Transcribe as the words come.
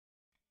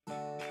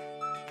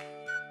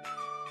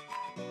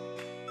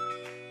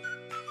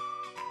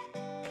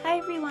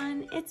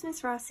everyone, it's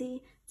Miss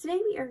Rossi. Today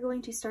we are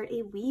going to start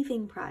a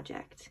weaving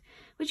project.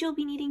 What you'll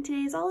be needing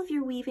today is all of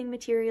your weaving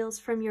materials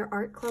from your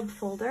art club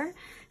folder.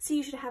 So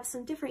you should have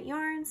some different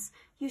yarns.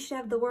 You should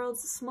have the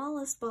world's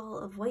smallest ball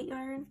of white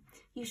yarn.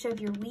 You should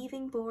have your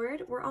weaving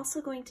board. We're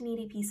also going to need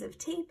a piece of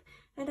tape,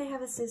 and I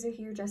have a scissor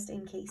here just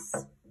in case.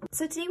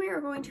 So today we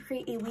are going to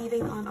create a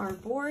weaving on our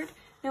board.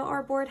 Now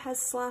our board has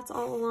slots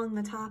all along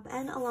the top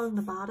and along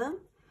the bottom.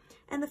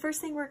 And the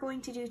first thing we're going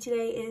to do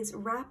today is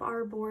wrap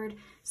our board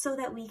so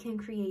that we can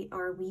create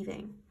our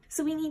weaving.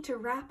 So we need to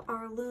wrap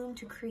our loom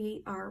to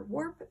create our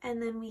warp,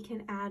 and then we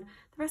can add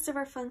the rest of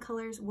our fun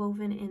colors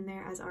woven in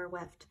there as our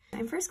weft.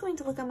 I'm first going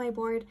to look on my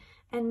board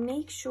and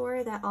make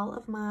sure that all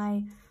of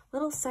my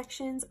little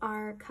sections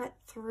are cut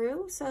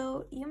through.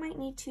 So you might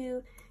need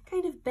to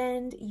kind of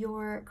bend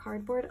your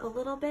cardboard a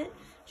little bit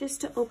just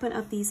to open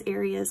up these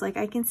areas. Like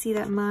I can see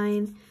that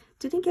mine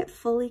didn't get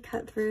fully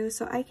cut through,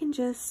 so I can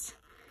just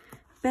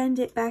bend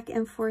it back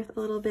and forth a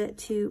little bit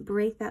to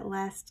break that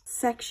last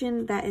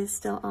section that is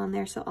still on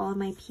there, so all of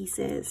my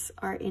pieces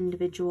are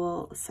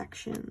individual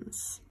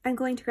sections. I'm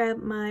going to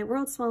grab my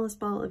world's smallest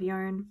ball of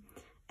yarn,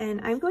 and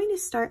I'm going to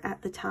start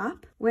at the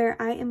top where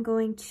I am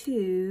going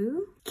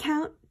to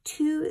count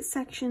 2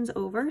 sections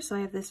over. So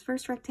I have this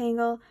first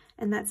rectangle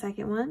and that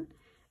second one,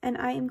 and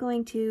I am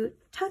going to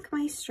tuck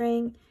my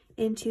string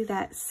into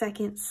that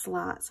second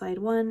slot. So I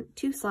had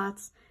 2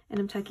 slots, and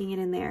I'm tucking it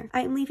in there.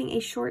 I'm leaving a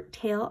short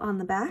tail on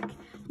the back.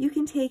 You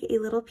can take a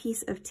little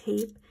piece of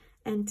tape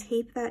and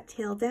tape that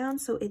tail down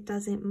so it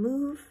doesn't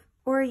move,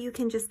 or you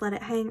can just let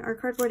it hang. Our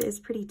cardboard is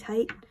pretty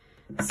tight,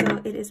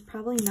 so it is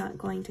probably not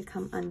going to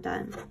come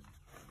undone.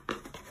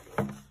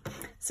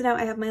 So now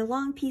I have my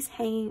long piece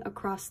hanging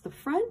across the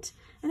front,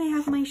 and I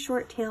have my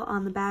short tail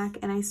on the back,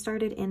 and I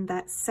started in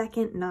that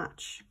second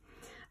notch.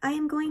 I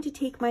am going to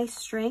take my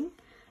string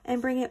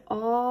and bring it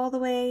all the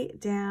way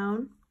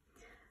down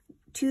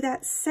to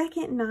that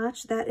second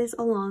notch that is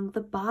along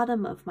the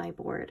bottom of my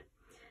board.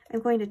 I'm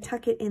going to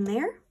tuck it in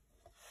there,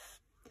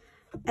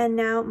 and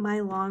now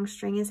my long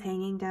string is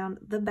hanging down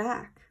the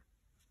back.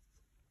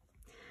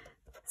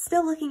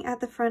 Still looking at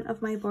the front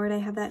of my board, I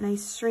have that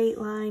nice straight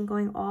line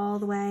going all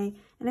the way,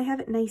 and I have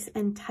it nice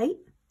and tight.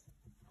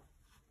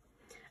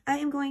 I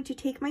am going to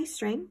take my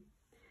string,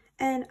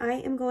 and I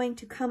am going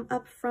to come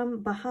up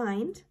from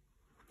behind,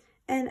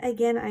 and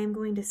again I am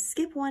going to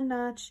skip 1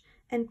 notch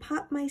and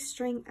pop my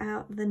string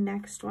out the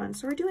next one.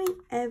 So we're doing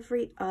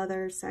every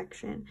other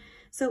section.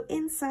 So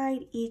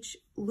inside each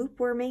loop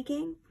we're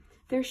making,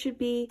 there should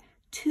be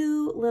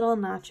 2 little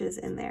notches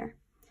in there.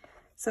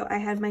 So I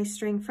had my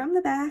string from the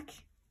back,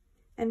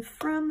 and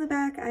from the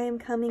back I am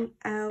coming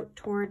out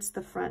towards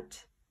the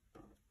front.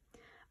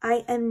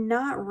 I am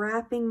not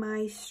wrapping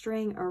my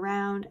string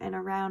around and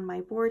around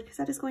my board because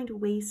that is going to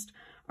waste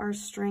our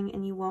string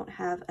and you won't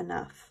have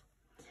enough.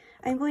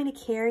 I'm going to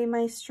carry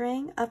my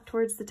string up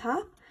towards the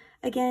top,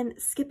 again,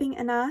 skipping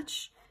a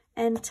notch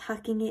and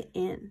tucking it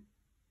in.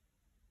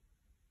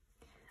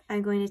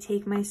 I'm going to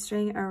take my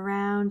string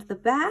around the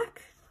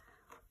back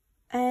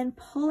and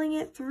pulling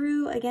it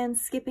through, again,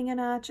 skipping a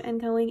notch and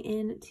going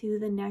into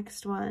the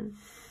next one.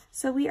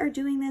 So we are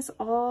doing this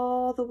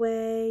all the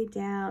way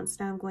down.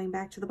 So now I'm going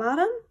back to the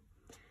bottom,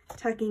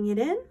 tucking it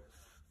in.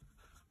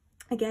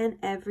 Again,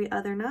 every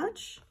other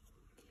notch,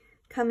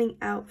 coming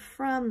out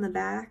from the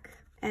back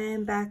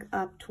and back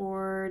up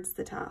towards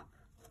the top.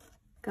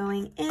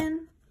 Going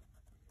in,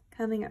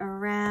 coming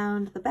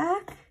around the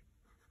back,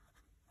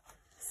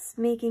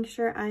 making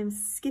sure I'm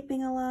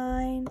skipping a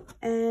line,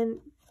 and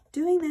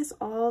doing this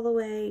all the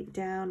way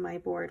down my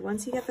board.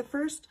 Once you get the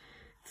first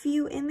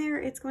few in there,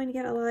 it's going to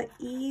get a lot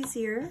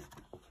easier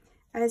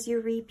as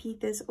you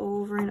repeat this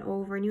over and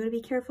over. And you want to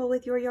be careful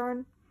with your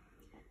yarn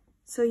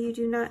so you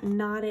do not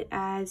knot it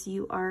as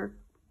you are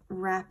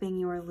wrapping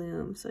your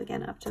loom. So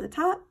again, up to the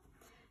top,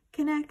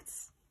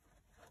 connects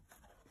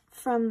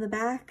from the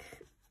back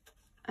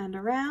and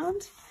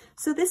around.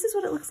 So this is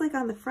what it looks like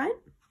on the front,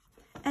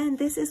 and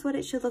this is what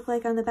it should look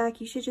like on the back.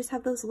 You should just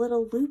have those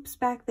little loops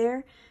back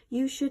there.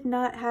 You should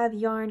not have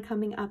yarn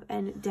coming up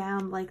and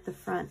down like the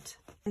front.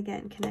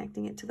 Again,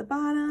 connecting it to the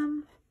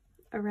bottom,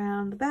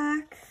 around the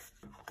back,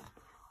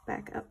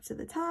 back up to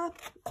the top,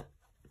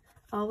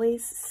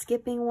 always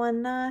skipping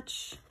 1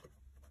 notch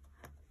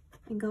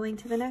and going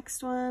to the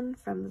next one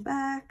from the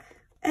back.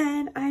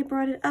 And I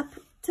brought it up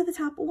to the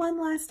top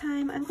 1 last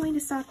time. I'm going to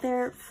stop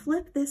there,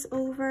 flip this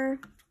over,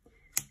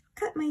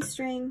 cut my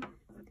string,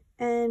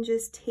 and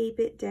just tape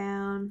it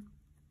down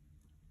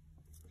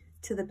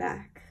to the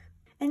back.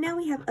 And now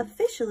we have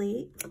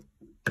officially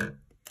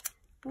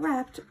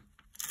wrapped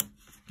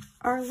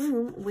our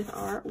loom with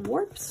our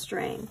warp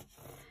string.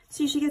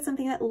 So you should get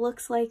something that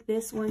looks like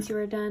this once you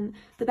are done.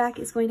 The back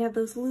is going to have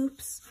those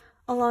loops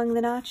along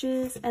the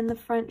notches, and the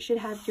front should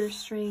have your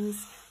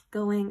strings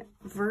going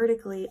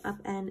vertically up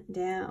and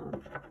down.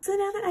 So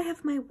now that I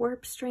have my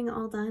warp string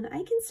all done,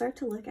 I can start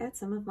to look at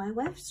some of my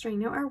weft string.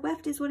 Now our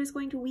weft is what is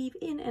going to weave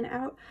in and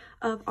out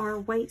of our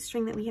white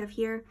string that we have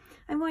here.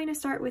 I'm going to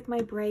start with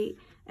my bright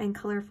and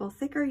colorful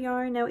thicker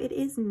yarn. Now it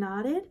is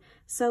knotted,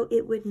 so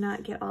it would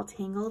not get all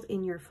tangled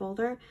in your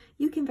folder.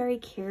 You can very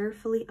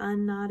carefully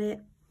unknot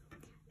it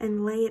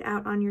and lay it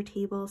out on your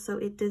table so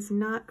it does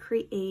not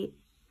create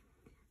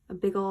a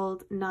big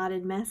old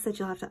knotted mess that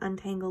you'll have to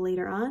untangle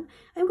later on.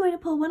 I'm going to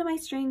pull one of my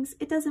strings.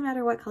 It doesn't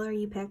matter what color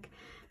you pick,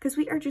 because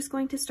we are just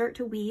going to start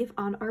to weave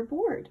on our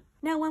board.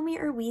 Now when we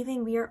are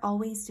weaving, we are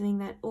always doing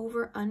that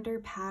over-under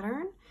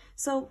pattern.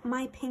 So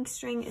my pink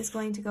string is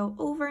going to go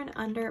over and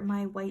under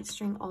my white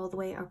string all the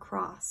way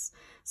across.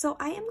 So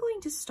I am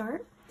going to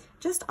start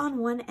just on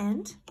one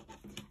end,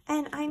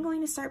 and I'm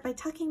going to start by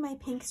tucking my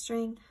pink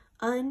string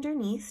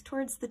underneath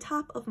towards the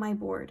top of my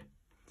board.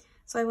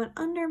 So I went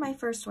under my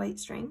first white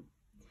string.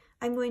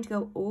 I'm going to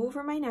go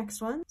over my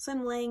next one. So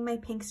I'm laying my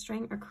pink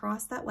string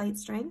across that white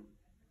string.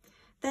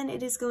 Then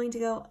it is going to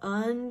go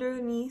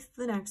underneath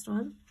the next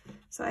one.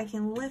 So I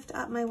can lift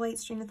up my white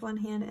string with one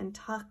hand and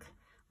tuck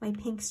my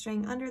pink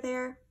string under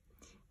there.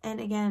 And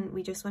again,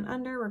 we just went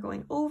under, we're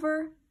going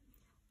over,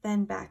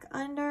 then back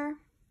under,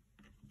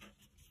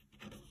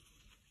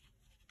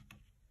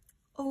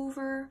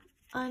 over,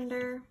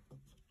 under,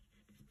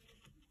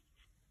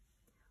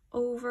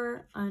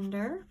 over,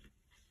 under,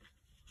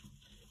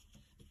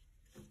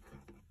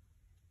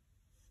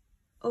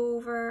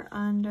 over,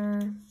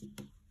 under,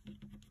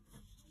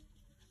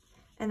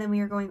 and then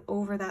we are going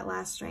over that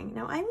last string.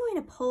 Now I'm going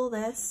to pull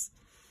this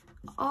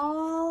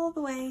all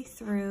the way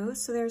through,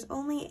 so there's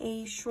only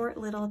a short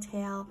little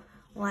tail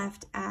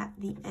left at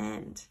the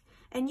end.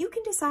 And you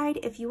can decide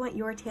if you want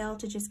your tail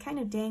to just kind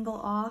of dangle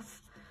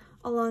off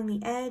along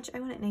the edge. I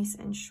want it nice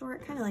and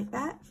short, kind of like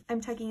that. I'm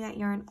tucking that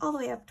yarn all the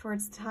way up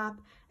towards the top,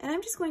 and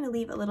I'm just going to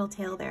leave a little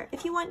tail there.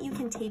 If you want, you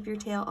can tape your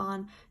tail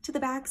on to the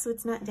back so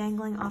it's not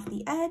dangling off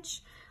the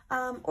edge,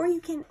 or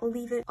you can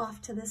leave it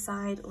off to the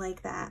side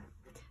like that.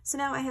 So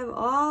now I have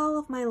all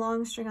of my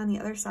long string on the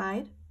other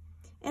side,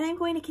 and I'm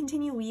going to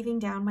continue weaving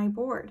down my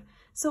board.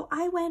 So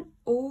I went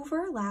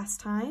over last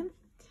time.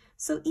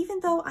 So even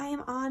though I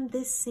am on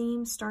this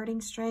same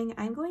starting string,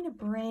 I'm going to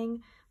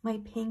bring my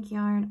pink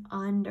yarn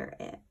under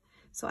it.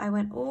 So I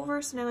went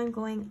over, so now I'm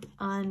going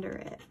under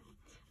it.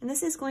 And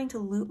this is going to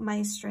loop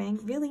my string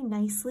really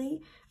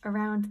nicely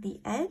around the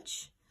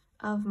edge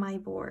of my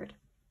board.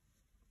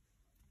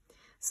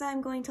 So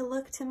I'm going to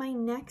look to my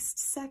next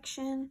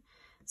section.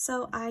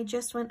 So I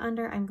just went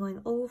under, I'm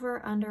going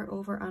over, under,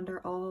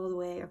 all the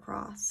way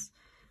across.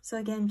 So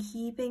again,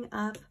 keeping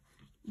up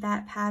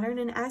that pattern.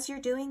 And as you're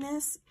doing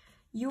this,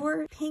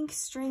 your pink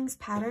strings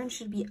pattern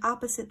should be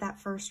opposite that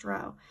first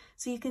row.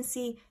 So you can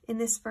see in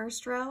this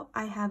first row,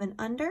 I have an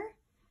under,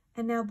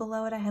 and now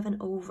below it, I have an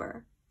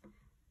over.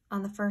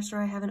 On the first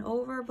row, I have an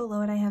over,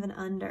 below it, I have an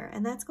under,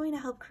 and that's going to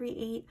help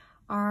create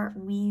our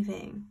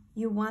weaving.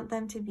 You want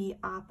them to be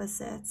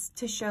opposites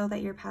to show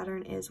that your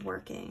pattern is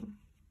working.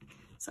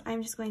 So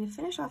I'm just going to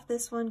finish off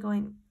this one,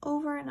 going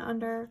over and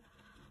under,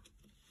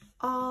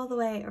 all the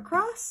way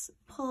across,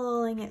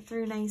 pulling it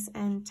through nice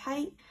and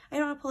tight. I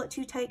don't want to pull it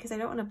too tight because I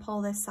don't want to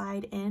pull this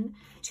side in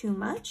too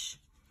much,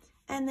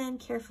 and then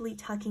carefully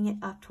tucking it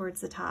up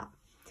towards the top.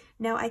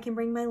 Now I can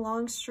bring my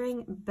long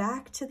string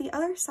back to the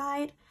other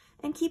side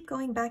and keep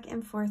going back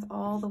and forth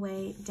all the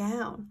way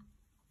down.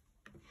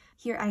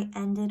 Here I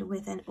ended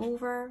with an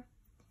over,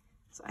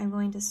 so I'm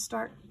going to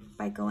start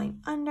by going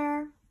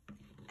under,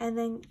 and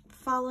then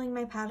following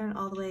my pattern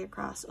all the way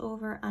across,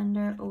 over,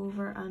 under,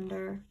 over,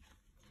 under,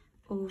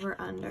 over,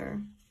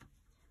 under,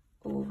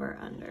 over,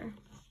 under,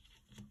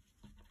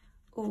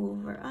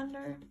 over,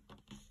 under,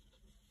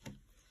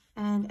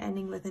 and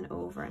ending with an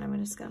over. And I'm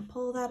just going to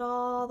pull that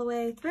all the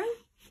way through,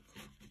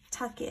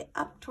 tuck it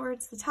up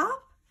towards the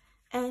top,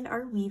 and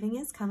our weaving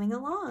is coming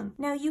along.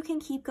 Now you can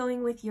keep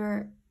going with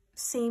your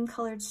same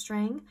colored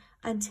string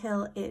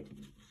until it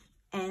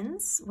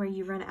ends, where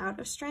you run out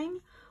of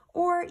string,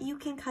 or you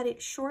can cut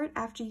it short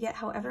after you get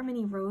however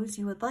many rows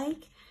you would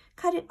like,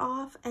 cut it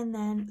off, and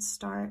then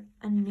start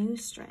a new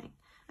string.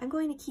 I'm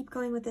going to keep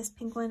going with this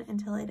pink one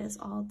until it is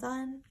all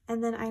done,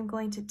 and then I'm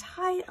going to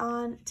tie it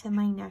on to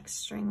my next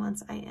string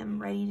once I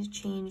am ready to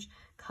change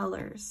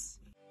colors.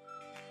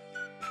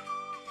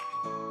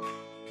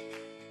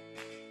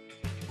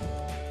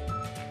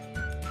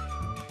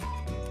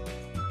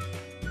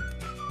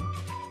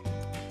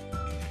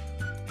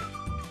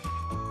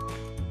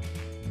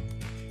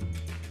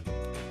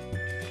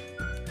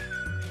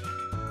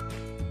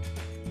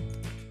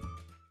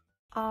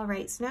 All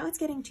right, so now it's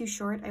getting too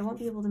short. I won't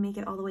be able to make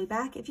it all the way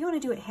back. If you want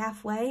to do it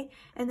halfway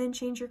and then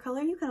change your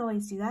color, you can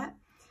always do that.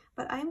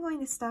 But I'm going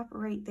to stop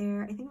right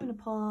there. I think I'm going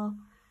to pull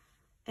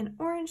an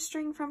orange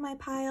string from my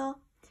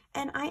pile,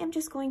 and I am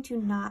just going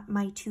to knot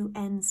my two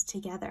ends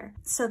together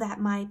so that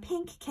my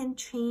pink can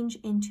change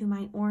into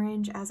my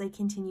orange as I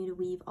continue to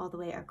weave all the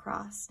way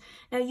across.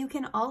 Now you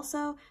can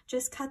also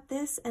just cut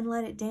this and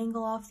let it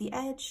dangle off the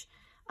edge.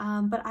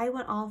 but I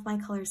want all of my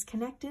colors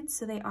connected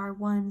so they are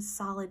one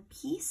solid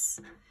piece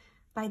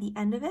by the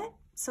end of it.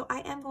 So I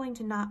am going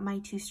to knot my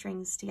 2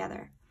 strings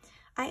together.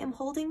 I am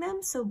holding them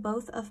so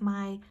both of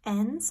my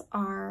ends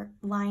are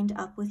lined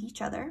up with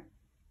each other.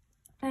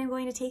 And I'm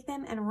going to take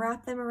them and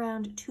wrap them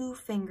around 2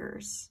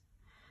 fingers.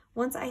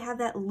 Once I have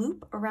that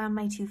loop around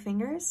my 2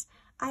 fingers,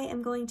 I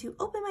am going to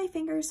open my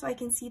fingers so I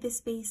can see the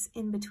space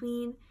in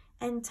between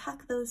and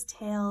tuck those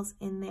tails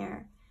in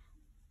there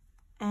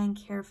and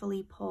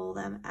carefully pull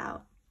them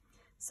out.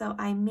 So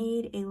I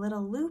made a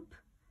little loop.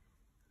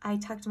 I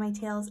tucked my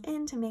tails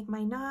in to make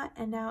my knot,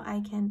 and now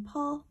I can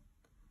pull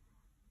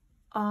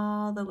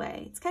all the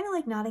way. It's kind of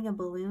like knotting a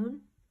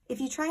balloon. If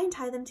you try and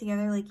tie them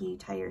together like you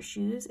tie your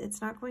shoes,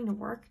 it's not going to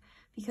work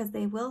because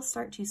they will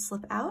start to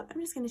slip out.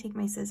 I'm just going to take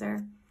my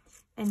scissor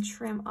and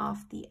trim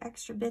off the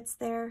extra bits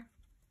there.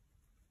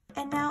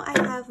 And now I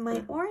have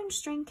my orange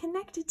string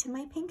connected to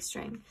my pink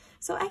string.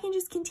 So I can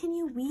just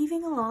continue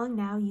weaving along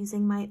now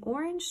using my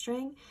orange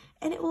string,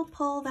 and it will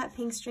pull that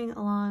pink string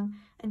along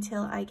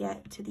until I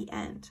get to the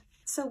end.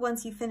 So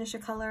once you finish a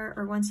color,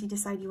 or once you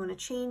decide you want to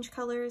change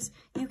colors,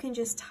 you can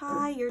just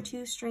tie your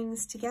 2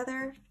 strings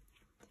together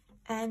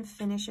and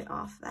finish it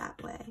off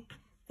that way.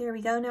 There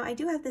we go. Now I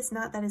do have this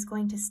knot that is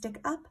going to stick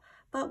up,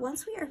 but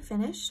once we are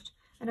finished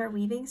and our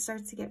weaving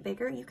starts to get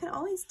bigger, you can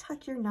always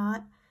tuck your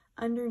knot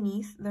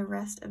underneath the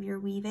rest of your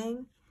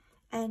weaving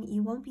and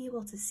you won't be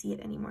able to see it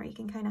anymore. You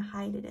can kind of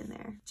hide it in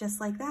there, just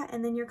like that.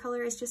 And then your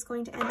color is just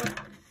going to end up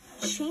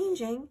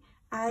changing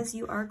as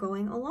you are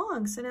going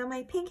along. So now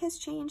my pink has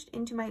changed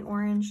into my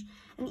orange,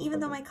 and even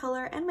though my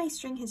color and my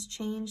string has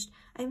changed,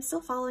 I'm still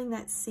following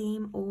that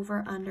same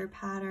over-under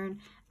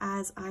pattern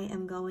as I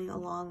am going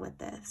along with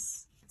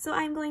this. So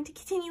I'm going to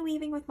continue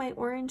weaving with my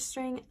orange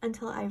string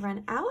until I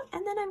run out,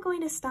 and then I'm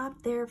going to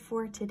stop there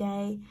for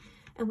today,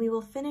 and we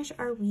will finish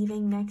our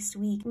weaving next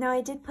week. Now I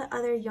did put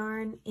other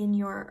yarn in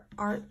your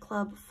art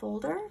club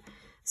folder,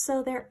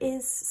 so there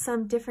is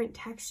some different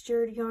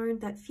textured yarn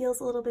that feels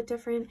a little bit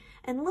different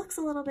and looks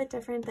a little bit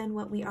different than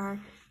what we are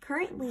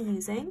currently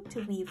using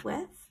to weave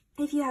with.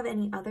 If you have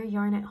any other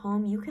yarn at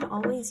home, you can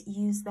always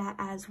use that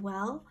as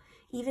well.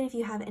 Even if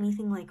you have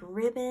anything like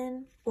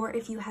ribbon, or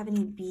if you have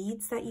any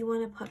beads that you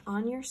want to put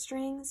on your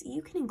strings,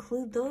 you can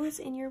include those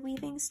in your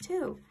weavings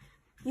too.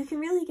 You can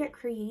really get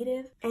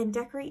creative and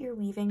decorate your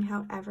weaving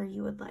however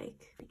you would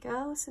like. There we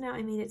go. So now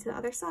I made it to the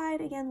other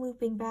side, again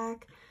looping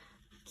back,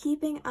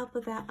 keeping up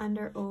with that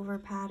under-over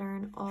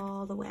pattern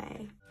all the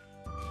way.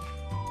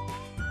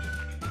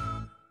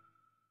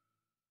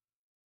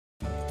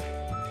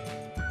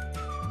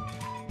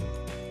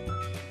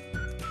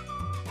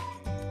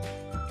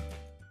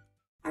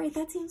 Alright,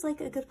 that seems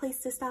like a good place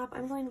to stop.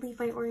 I'm going to leave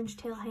my orange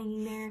tail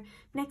hanging there.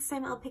 Next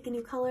time I'll pick a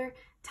new color,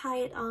 tie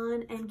it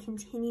on, and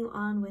continue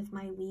on with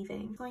my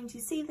weaving. I'm going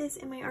to save this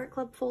in my art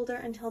club folder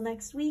until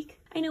next week.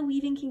 I know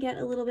weaving can get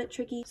a little bit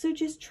tricky, so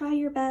just try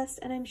your best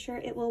and I'm sure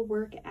it will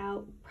work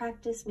out.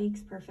 Practice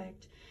makes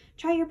perfect.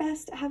 Try your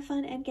best, have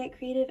fun, and get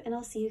creative, and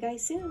I'll see you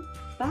guys soon.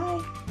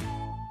 Bye!